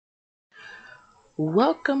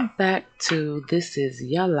Welcome back to This Is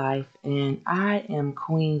Your Life, and I am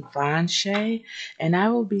Queen Vanshay, and I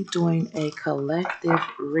will be doing a collective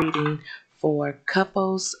reading for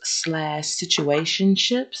couples slash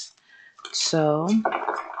situationships. So,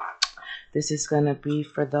 this is going to be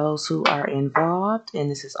for those who are involved,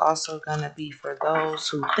 and this is also going to be for those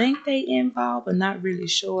who think they involved but not really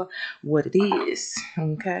sure what it is.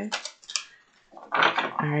 Okay.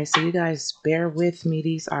 All right, so you guys bear with me.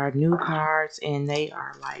 These are new cards and they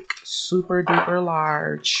are like super duper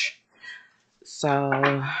large. So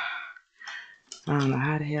I don't know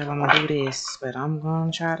how the hell I'm gonna do this, but I'm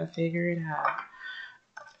gonna try to figure it out.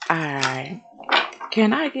 All right,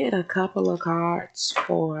 can I get a couple of cards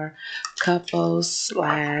for couples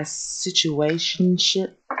slash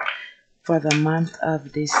situationship for the month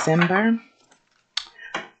of December?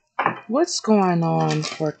 What's going on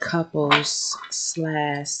for couples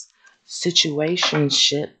slash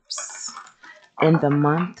situationships in the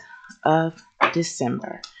month of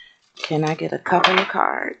December? Can I get a couple of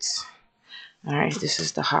cards? All right, this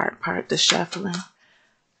is the hard part, the shuffling.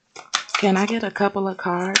 Can I get a couple of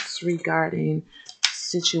cards regarding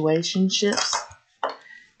situationships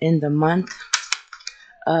in the month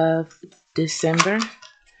of December?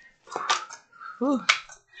 Whew.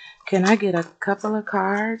 Can I get a couple of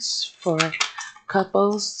cards for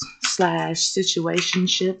couples slash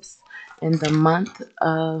situationships in the month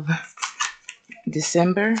of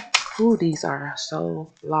December? Ooh, these are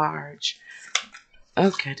so large.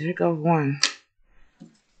 Okay, there goes one.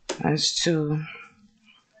 That's two.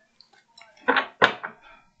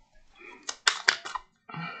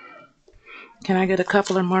 Can I get a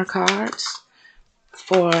couple of more cards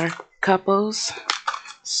for couples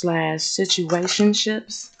slash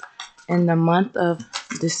situationships in the month of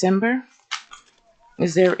December?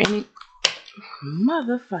 Is there any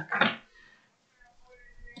motherfucker?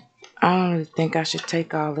 I don't really think I should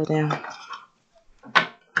take all of them.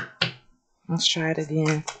 Let's try it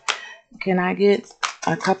again. Can I get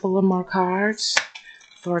a couple of more cards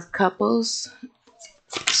for couples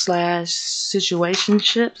slash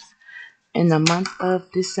situationships in the month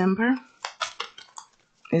of December?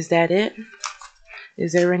 Is that it?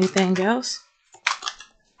 Is there anything else?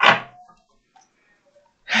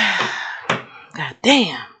 God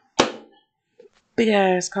damn. Big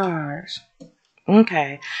ass cards.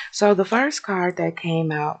 Okay. So the first card that came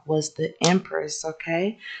out was the Empress,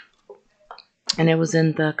 okay? And it was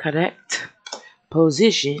in the correct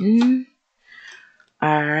position.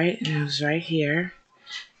 Alright, and it was right here.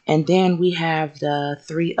 And then we have the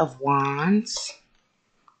Three of Wands.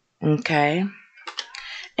 Okay.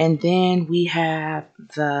 And then we have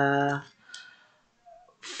the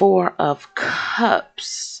Four of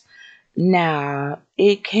Cups. Now,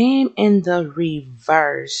 it came in the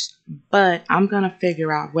reverse, but I'm going to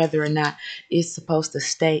figure out whether or not it's supposed to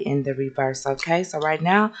stay in the reverse, okay? So right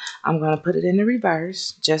now, I'm going to put it in the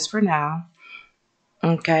reverse, just for now,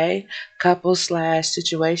 okay? Couple slash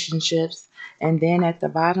situationships. And then at the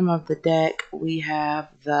bottom of the deck, we have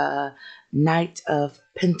the Knight of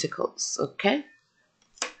Pentacles, okay?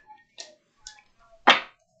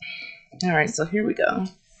 All right, so here we go.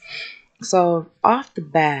 So off the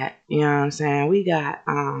bat, you know what I'm saying, we got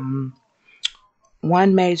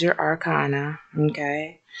one major arcana,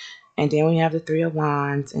 okay? And then we have the Three of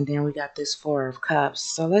Wands, and then we got this Four of Cups.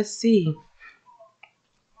 So let's see.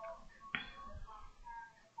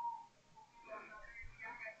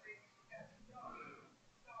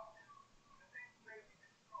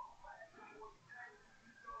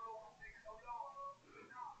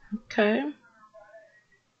 Okay.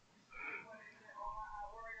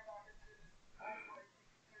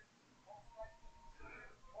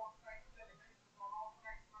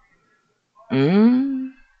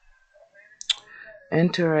 Mm,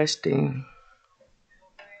 interesting.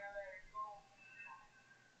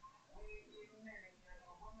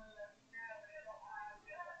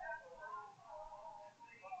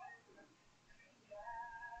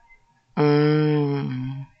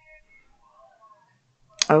 Mm,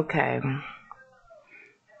 okay.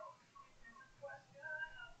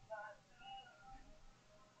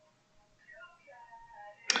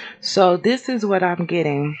 So this is what I'm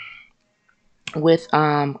getting with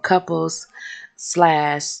couples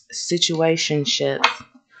slash situationships.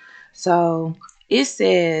 So it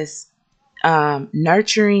says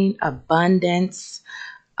nurturing abundance,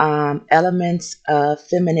 elements of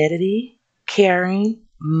femininity, caring,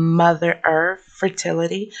 Mother Earth,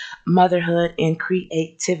 fertility, motherhood, and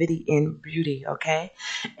creativity and beauty. Okay,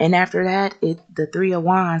 and after that, the Three of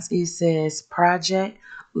Wands, it says project,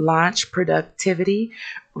 launch productivity,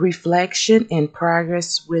 reflection, and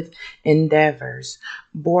progress with endeavors,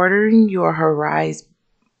 bordering your horizon,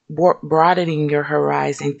 broadening your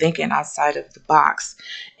horizon, thinking outside of the box.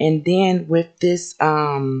 And then with this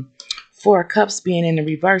Four Cups being in the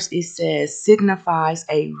reverse, it says signifies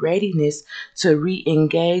a readiness to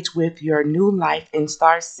re-engage with your new life and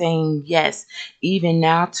start saying yes, even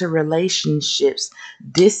now, to relationships,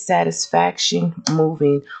 dissatisfaction,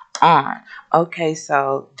 moving on. Okay,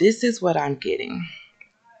 so this is what I'm getting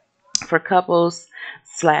for couples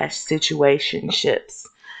slash situationships.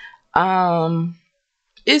 Um,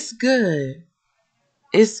 it's good.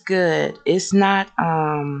 It's good. It's not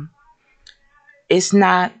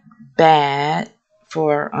bad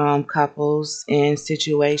for couples in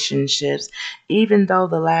situationships, even though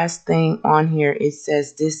the last thing on here it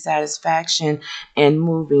says dissatisfaction and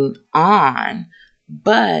moving on.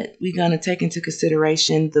 But we're going to take into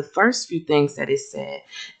consideration the first few things that it said.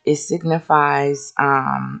 It signifies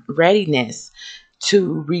readiness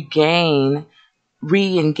to regain,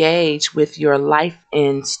 re-engage with your life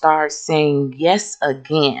and start saying yes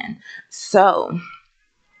again. So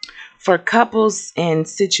for couples and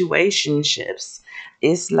situationships,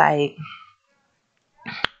 it's like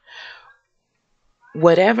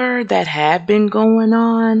whatever that had been going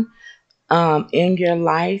on in your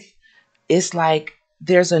life, it's like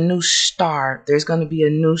there's a new start. There's going to be a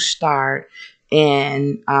new start.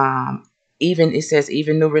 And even it says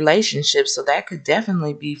even new relationships. So that could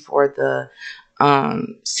definitely be for the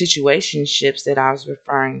situationships that I was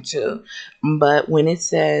referring to. But when it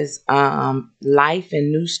says life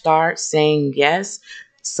and new start, saying yes,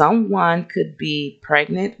 someone could be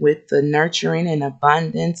pregnant with the nurturing and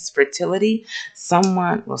abundance, fertility.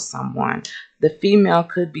 Someone, the female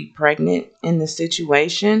could be pregnant in the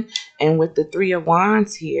situation. And with the Three of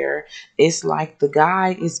Wands here, it's like the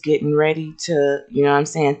guy is getting ready to, you know what I'm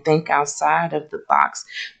saying, think outside of the box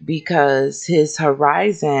because his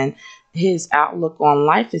horizon, his outlook on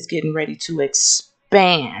life is getting ready to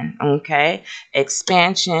expand. Okay,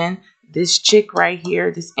 expansion. This chick right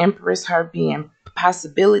here, this Empress, her being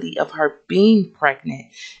possibility of her being pregnant,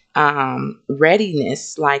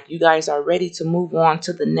 readiness, like you guys are ready to move on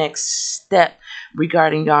to the next step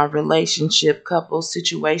regarding your relationship, couple,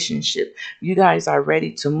 situationship. You guys are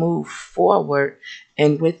ready to move forward.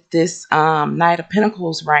 And with this Knight of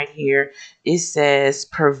Pentacles right here, it says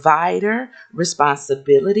provider,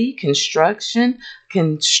 responsibility, construction,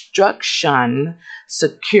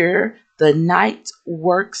 secure. The Knight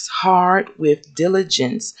works hard with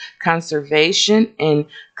diligence, conservation, and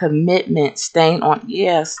commitment. Staying on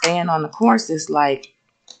the course is like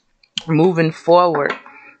moving forward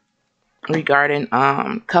regarding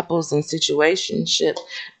couples and situationship.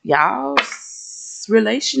 Y'all's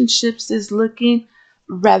relationships is looking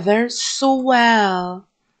rather swell.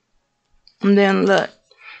 And then look,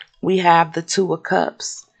 we have the Two of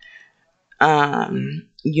Cups.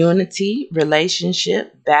 Unity,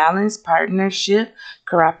 relationship, balance, partnership,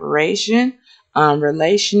 cooperation,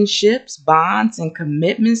 relationships, bonds, and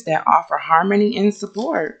commitments that offer harmony and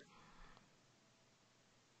support.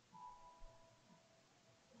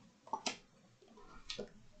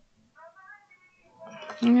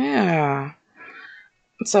 Yeah.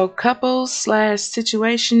 So couples slash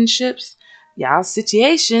situationships, y'all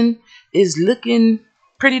situation is looking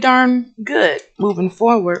pretty darn good moving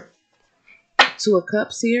forward. Two of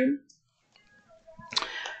Cups here.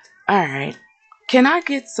 All right. Can I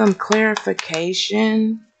get some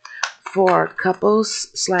clarification for couples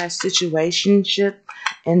slash situationship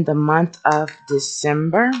in the month of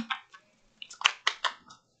December?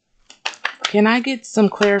 Can I get some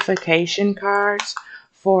clarification cards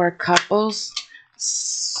for couples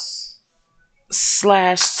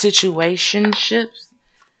slash situationships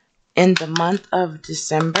in the month of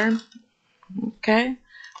December? Okay.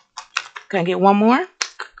 Can I get one more?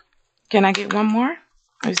 Can I get one more?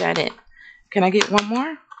 Or is that it? Can I get one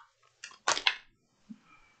more?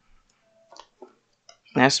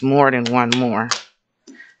 That's more than one more.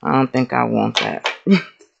 I don't think I want that. All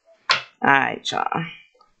right, y'all.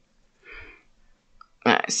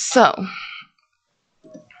 All right, so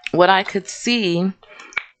what I could see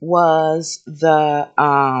was the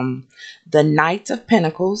Knight of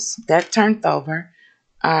Pentacles that turned over.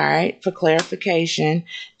 All right, for clarification.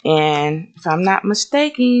 And if I'm not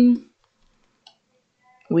mistaken,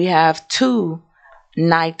 we have two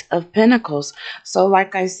Knight of Pentacles. So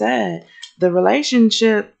like I said, the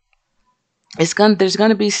relationship is gonna there's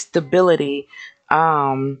gonna be stability.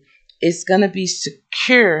 It's gonna be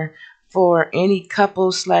secure for any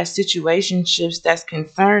couple slash situationships that's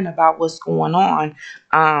concerned about what's going on.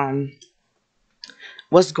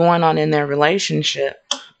 what's going on in their relationship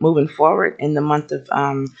moving forward in the month of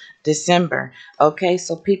December. Okay,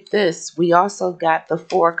 so peep this. We also got the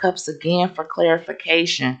Four Cups again for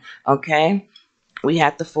clarification. Okay, we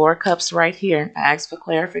had the Four Cups right here. I asked for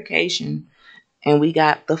clarification, and we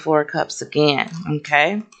got the Four Cups again.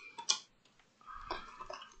 Okay,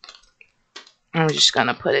 I'm just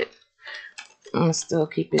gonna put it. I'm gonna still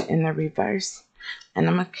keep it in the reverse, and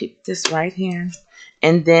I'm gonna keep this right here.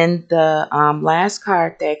 And then the last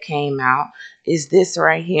card that came out is this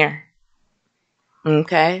right here.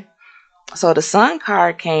 Okay, so the Sun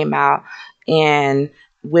card came out, and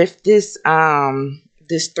with this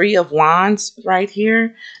Three of Wands right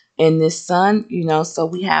here, and this Sun, so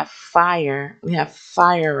we have fire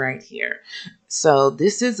right here. So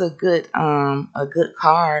this is a good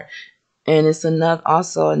card, and it's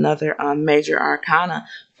another major arcana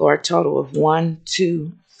for a total of 1,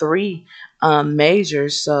 2, 3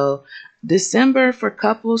 majors. So December for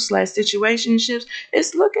couples slash situationships,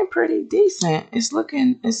 it's looking pretty decent. It's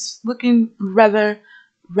looking rather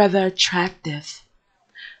attractive.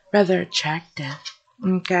 Rather attractive.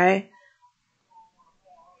 Okay.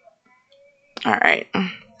 All right.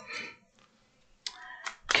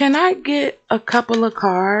 Can I get a couple of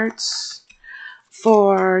cards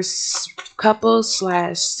for couples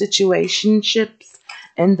slash situationships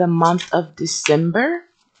in the month of December?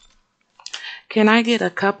 Can I get a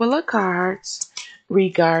couple of cards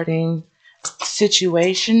regarding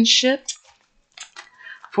situationship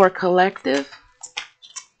for collective?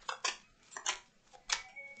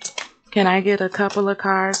 Can I get a couple of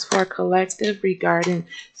cards for collective regarding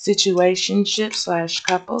situationship slash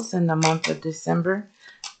couples in the month of December?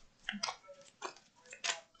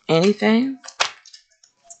 Anything?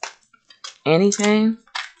 Anything?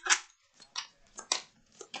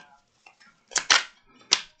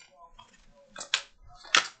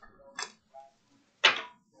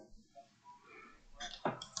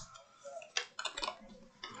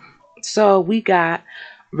 So we got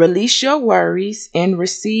release your worries and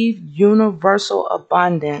receive universal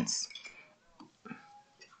abundance.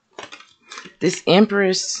 This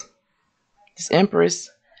Empress,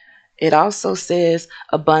 it also says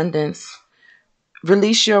abundance.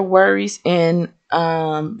 Release your worries and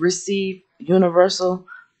receive universal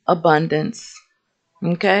abundance.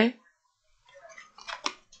 Okay?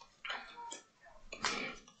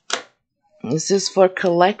 This is for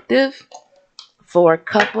collective, for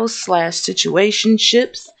couples slash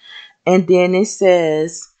situationships. And then it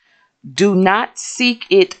says, do not seek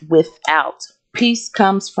it without. Peace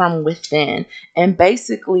comes from within. And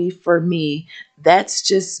basically, for me, that's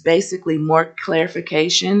just basically more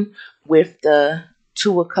clarification with the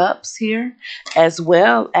Two of Cups here, as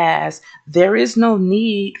well as there is no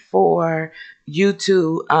need for you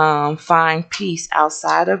to find peace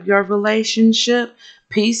outside of your relationship.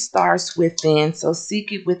 Peace starts within, so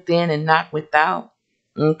seek it within and not without.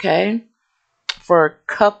 Okay? For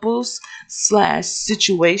couples slash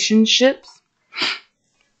situationships.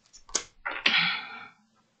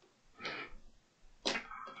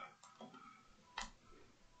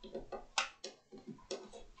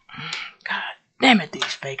 God damn it, these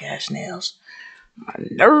fake ass nails. My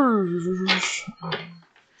nerves.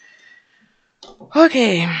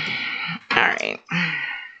 Okay. Alright.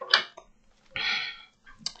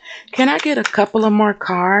 Can I get a couple of more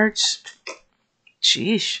cards?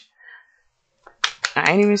 Sheesh.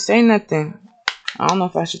 I ain't even say nothing. I don't know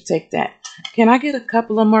if I should take that. Can I get a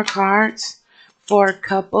couple of more cards for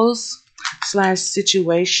couples slash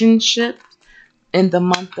situationship in the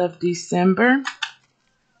month of December?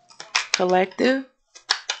 Collective.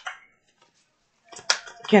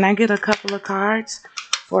 Can I get a couple of cards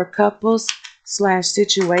for couples slash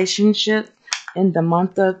situationship in the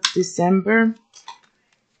month of December?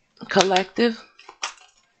 Collective.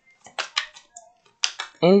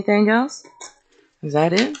 Anything else? Is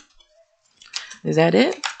that it? Is that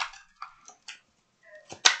it?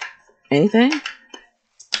 Anything?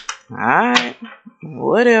 Alright.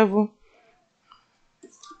 Whatever.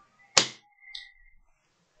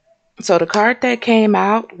 So the card that came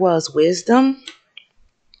out was Wisdom.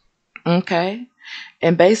 Okay.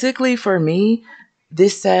 And basically for me,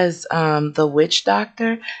 this says the Witch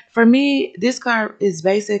Doctor. For me, this card is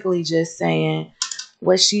basically just saying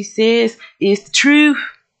what she says is the truth.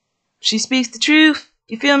 She speaks the truth.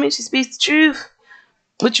 You feel me? She speaks the truth.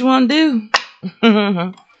 What you want to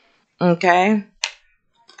do? Okay.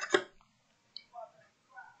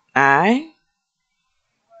 I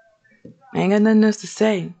ain't got nothing else to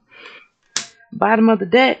say. Bottom of the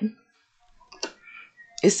deck.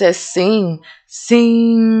 It says sing,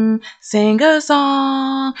 sing, sing a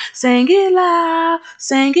song, sing it loud,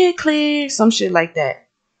 sing it clear, some shit like that.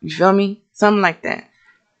 You feel me? Something like that.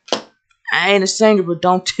 I ain't a singer, but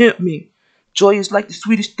don't tempt me. Joy is like the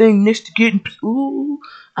sweetest thing next to getting. Ooh,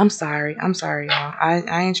 I'm sorry, y'all. I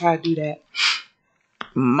ain't trying to do that.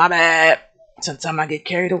 My bad. Sometimes I get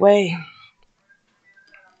carried away.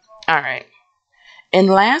 All right. And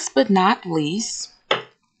last but not least,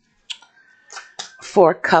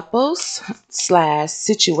 for couples slash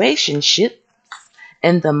situationship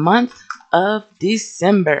in the month of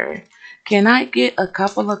December, can I get a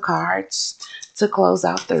couple of cards to close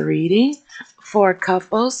out the reading for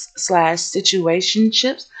couples slash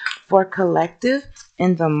situationships for collective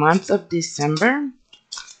in the month of December?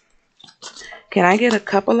 Can I get a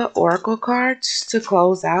couple of oracle cards to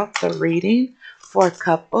close out the reading for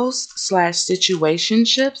couples slash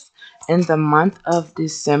situationships in the month of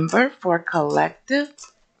December for collective?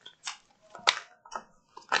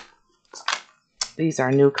 These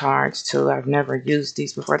are new cards too. I've never used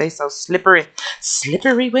these before. They so slippery.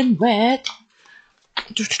 Slippery when wet.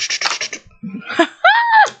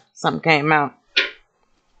 Something came out.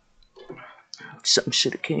 Something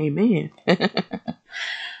should have came in.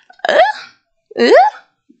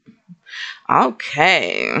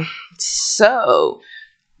 Okay. So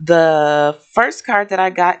the first card that I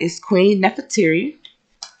got is Queen Nefertiti.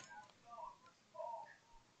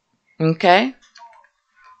 Okay.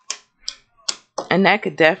 And that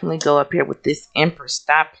could definitely go up here with this Empress.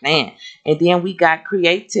 Stop playing. And then we got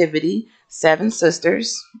Creativity, Seven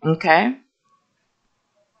Sisters. Okay.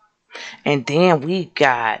 And then we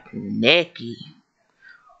got Nikki.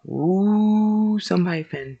 Ooh, somebody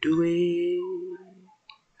finna do it.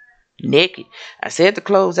 Nikki. I said to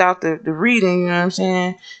close out the reading, you know what I'm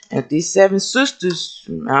saying? And these seven sisters,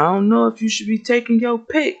 I don't know if you should be taking your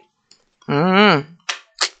pick.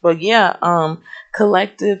 But yeah,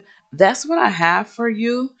 collective, that's what I have for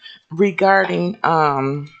you regarding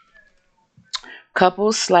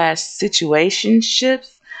couples slash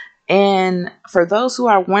situationships. And for those who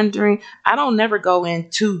are wondering, I don't never go in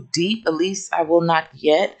too deep. At least I will not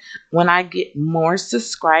yet. When I get more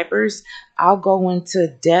subscribers, I'll go into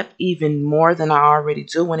depth even more than I already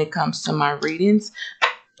do when it comes to my readings.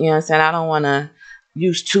 You know what I'm saying? I don't want to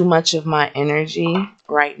use too much of my energy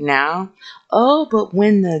right now. Oh, but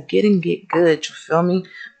when the getting get good, you feel me?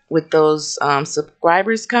 With those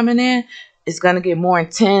subscribers coming in, it's going to get more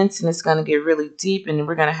intense and it's going to get really deep and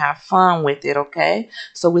we're going to have fun with it, okay?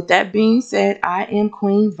 So with that being said, I am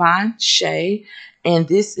Queen Von Shay, and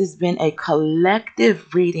this has been a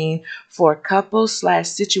collective reading for couples slash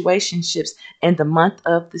situationships in the month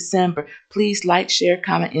of December. Please like, share,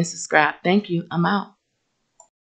 comment, and subscribe. Thank you. I'm out.